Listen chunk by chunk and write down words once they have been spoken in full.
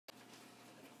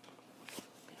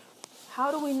How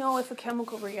do we know if a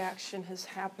chemical reaction has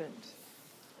happened?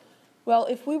 Well,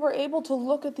 if we were able to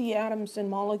look at the atoms and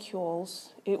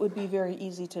molecules, it would be very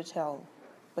easy to tell,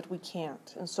 but we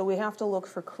can't. And so we have to look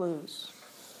for clues.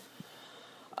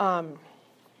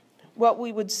 What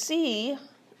we would see,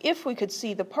 if we could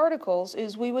see the particles,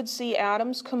 is we would see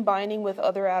atoms combining with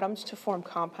other atoms to form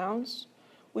compounds.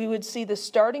 We would see the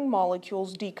starting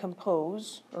molecules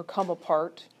decompose or come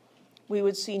apart. We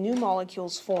would see new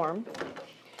molecules form.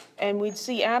 And we'd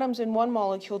see atoms in one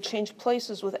molecule change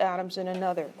places with atoms in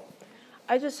another.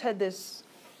 I just had this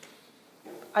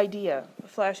idea, a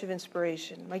flash of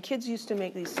inspiration. My kids used to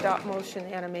make these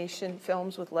stop-motion animation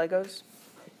films with Legos.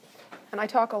 And I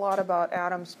talk a lot about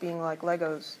atoms being like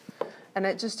Legos. And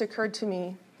it just occurred to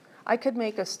me, I could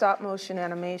make a stop-motion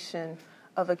animation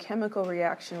of a chemical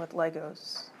reaction with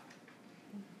Legos.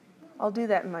 I'll do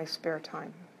that in my spare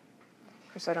time.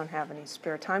 Of course, I don't have any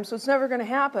spare time, so it's never going to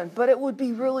happen, but it would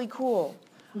be really cool.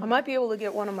 I might be able to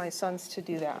get one of my sons to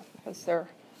do that, because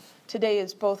today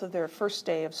is both of their first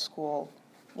day of school.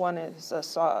 One is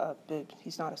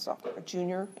he's not a sophomore, a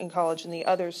junior in college, and the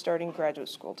other is starting graduate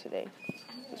school today.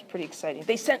 It was pretty exciting.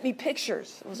 They sent me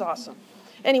pictures. It was awesome.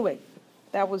 Anyway,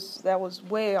 that was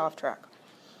way off track.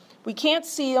 We can't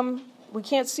see them. We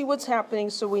can't see what's happening,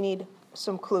 so we need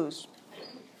some clues.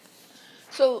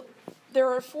 So there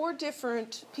are 4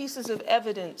 different pieces of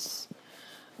evidence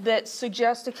that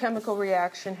suggest a chemical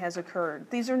reaction has occurred.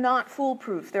 These are not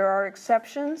foolproof. There are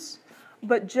exceptions,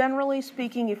 but generally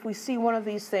speaking, if we see one of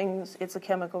these things, it's a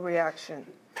chemical reaction.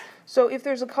 So if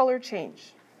there's a color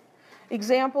change,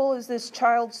 example is this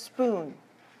child's spoon.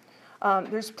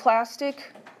 There's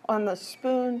plastic on the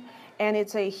spoon, and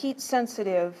it's a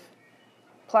heat-sensitive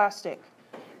plastic.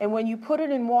 And when you put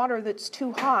it in water that's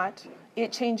too hot,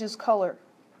 it changes color.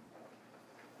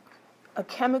 A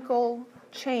chemical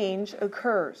change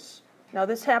occurs. Now,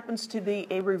 this happens to be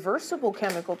a reversible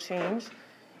chemical change.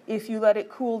 If you let it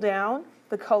cool down,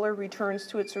 the color returns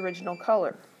to its original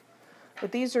color.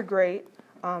 But these are great.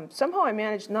 Somehow I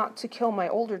managed not to kill my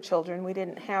older children. We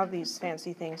didn't have these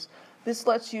fancy things. This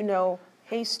lets you know,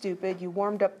 hey, stupid, you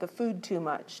warmed up the food too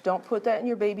much. Don't put that in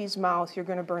your baby's mouth. You're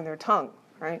going to burn their tongue,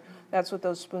 right? That's what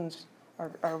those spoons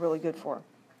are really good for.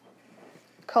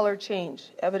 Color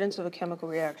change, evidence of a chemical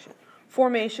reaction.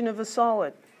 Formation of a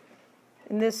solid.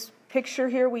 In this picture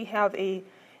here, we have a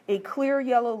clear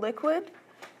yellow liquid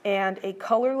and a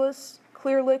colorless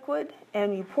clear liquid,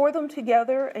 and you pour them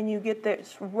together and you get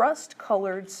this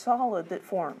rust-colored solid that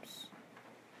forms.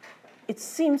 It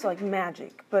seems like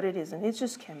magic, but it isn't. It's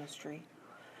just chemistry.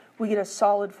 We get a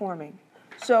solid forming.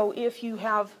 So if you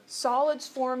have solids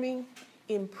forming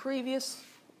in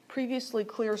previously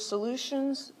clear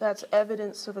solutions, that's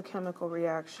evidence of a chemical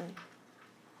reaction.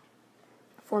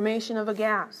 Formation of a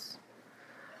gas.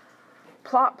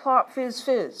 Plop, plop, fizz,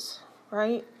 fizz,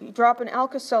 right? You drop an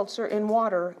Alka-Seltzer in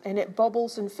water and it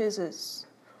bubbles and fizzes.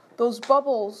 Those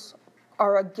bubbles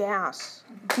are a gas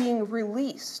being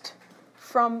released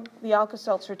from the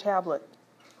Alka-Seltzer tablet.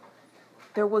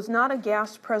 There was not a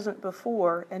gas present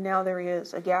before, and now there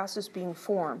is. A gas is being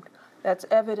formed. That's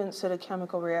evidence that a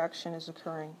chemical reaction is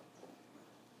occurring.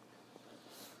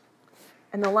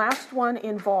 And the last one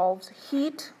involves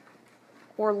heat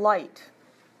or light.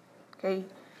 Okay?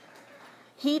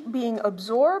 Heat being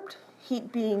absorbed,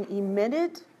 heat being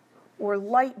emitted, or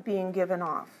light being given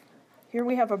off. Here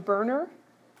we have a burner,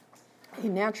 a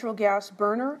natural gas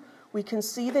burner. We can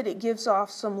see that it gives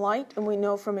off some light, and we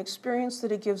know from experience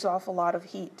that it gives off a lot of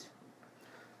heat.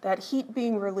 That heat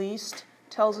being released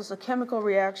tells us a chemical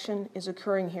reaction is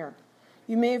occurring here.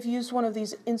 You may have used one of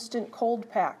these instant cold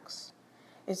packs.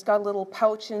 It's got a little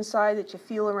pouch inside that you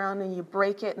feel around and you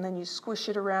break it and then you squish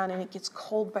it around and it gets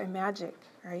cold by magic,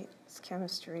 right? It's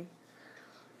chemistry.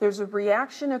 There's a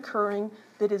reaction occurring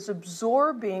that is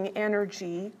absorbing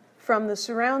energy from the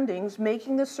surroundings,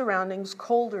 making the surroundings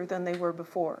colder than they were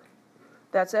before.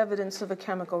 That's evidence of a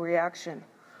chemical reaction.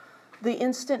 The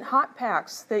instant hot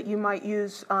packs that you might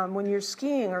use when you're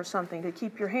skiing or something to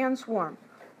keep your hands warm,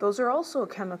 those are also a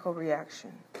chemical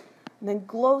reaction. And then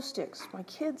glow sticks. My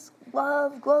kids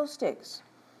love glow sticks.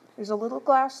 There's a little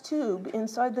glass tube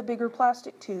inside the bigger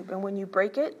plastic tube, and when you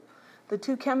break it, the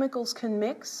 2 chemicals can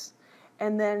mix,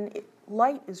 and then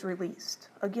light is released.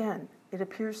 Again, it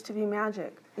appears to be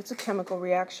magic. It's a chemical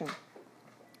reaction.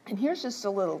 And here's just a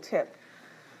little tip.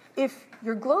 If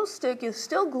your glow stick is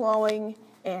still glowing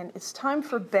and it's time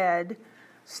for bed,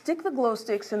 stick the glow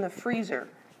sticks in the freezer.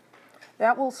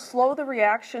 That will slow the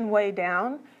reaction way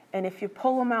down, and if you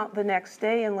pull them out the next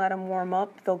day and let them warm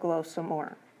up, they'll glow some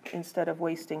more, instead of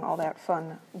wasting all that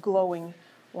fun glowing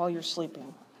while you're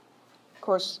sleeping. Of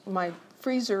course, my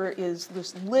freezer is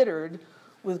just littered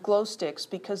with glow sticks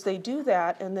because they do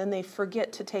that and then they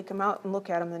forget to take them out and look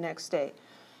at them the next day.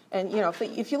 And you know,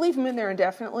 if you leave them in there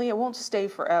indefinitely, it won't stay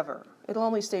forever. It'll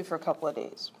only stay for a couple of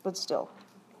days, but still.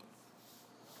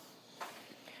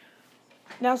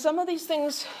 Now, some of these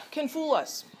things can fool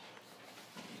us.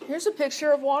 Here's a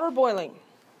picture of water boiling.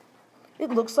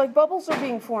 It looks like bubbles are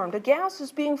being formed. A gas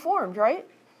is being formed, right?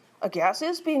 A gas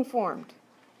is being formed.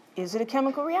 Is it a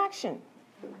chemical reaction?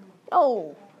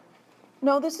 No.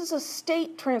 No, this is a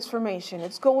state transformation.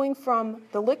 It's going from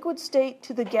the liquid state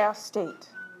to the gas state.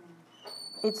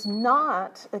 It's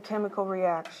not a chemical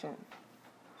reaction.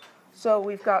 So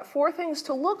we've got 4 things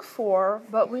to look for,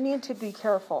 but we need to be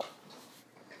careful.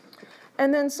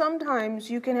 And then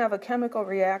sometimes you can have a chemical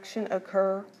reaction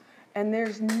occur, and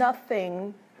there's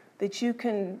nothing that you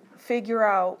can figure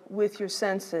out with your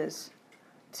senses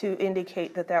to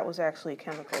indicate that that was actually a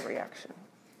chemical reaction.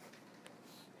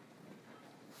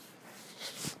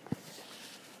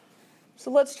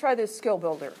 So let's try this skill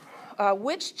builder.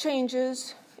 Which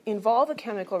changes involve a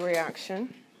chemical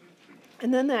reaction?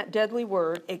 And then that deadly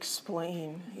word,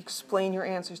 explain. Explain your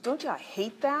answers. Don't you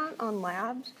hate that on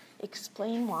labs?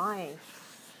 Explain why.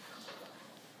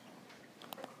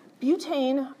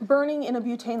 Butane burning in a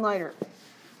butane lighter.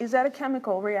 Is that a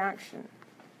chemical reaction?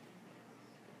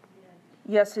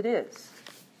 Yes, it is.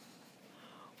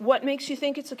 What makes you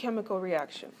think it's a chemical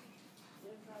reaction?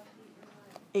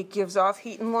 It gives off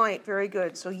heat and light. Very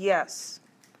good. So yes.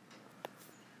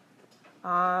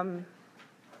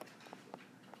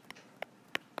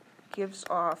 Gives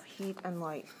off heat and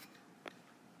light.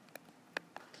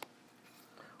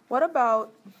 What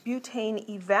about butane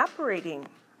evaporating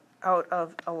out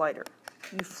of a lighter?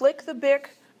 You flick the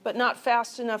bic, but not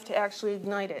fast enough to actually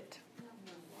ignite it.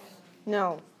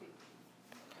 No.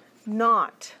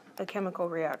 Not a chemical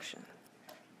reaction.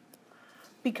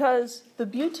 Because the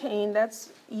butane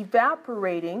that's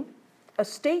evaporating, a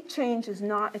state change is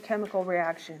not a chemical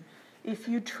reaction. If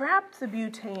you trapped the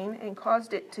butane and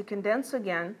caused it to condense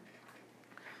again,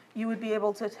 you would be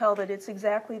able to tell that it's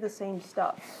exactly the same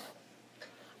stuff.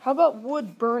 How about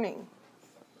wood burning?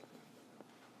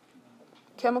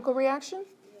 Chemical reaction?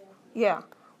 Yeah.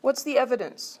 What's the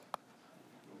evidence?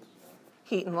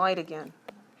 Heat and light again.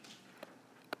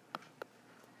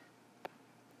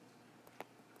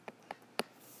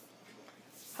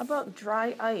 How about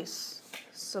dry ice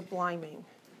subliming?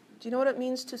 Do you know what it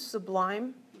means to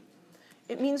sublime?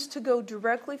 It means to go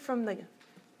directly from the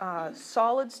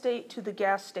solid state to the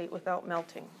gas state without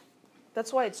melting.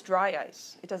 That's why it's dry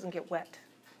ice. It doesn't get wet.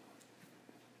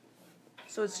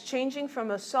 So it's changing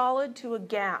from a solid to a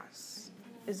gas.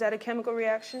 Is that a chemical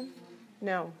reaction?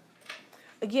 No.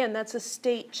 Again, that's a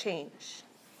state change.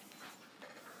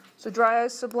 So dry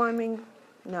ice subliming,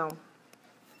 no.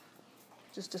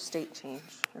 Just a state change.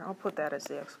 Here, I'll put that as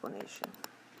the explanation.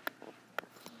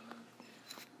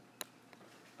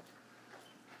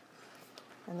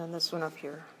 And then this one up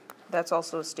here. That's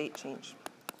also a state change.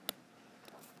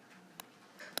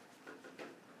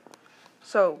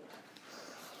 So,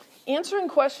 answering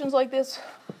questions like this,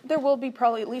 there will be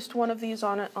probably at least one of these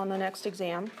on the next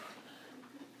exam.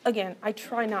 Again, I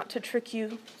try not to trick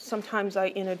you. Sometimes I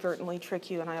inadvertently trick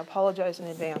you, and I apologize in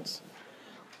advance.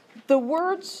 The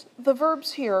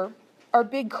verbs here are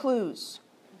big clues.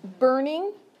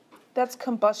 Burning, that's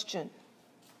combustion.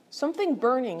 Something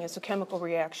burning is a chemical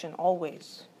reaction,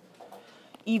 always.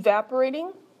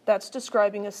 Evaporating, that's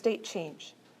describing a state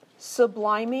change.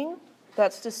 Subliming,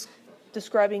 that's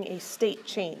describing a state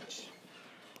change.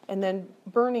 And then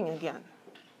burning again.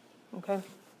 Okay?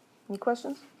 Any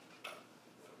questions?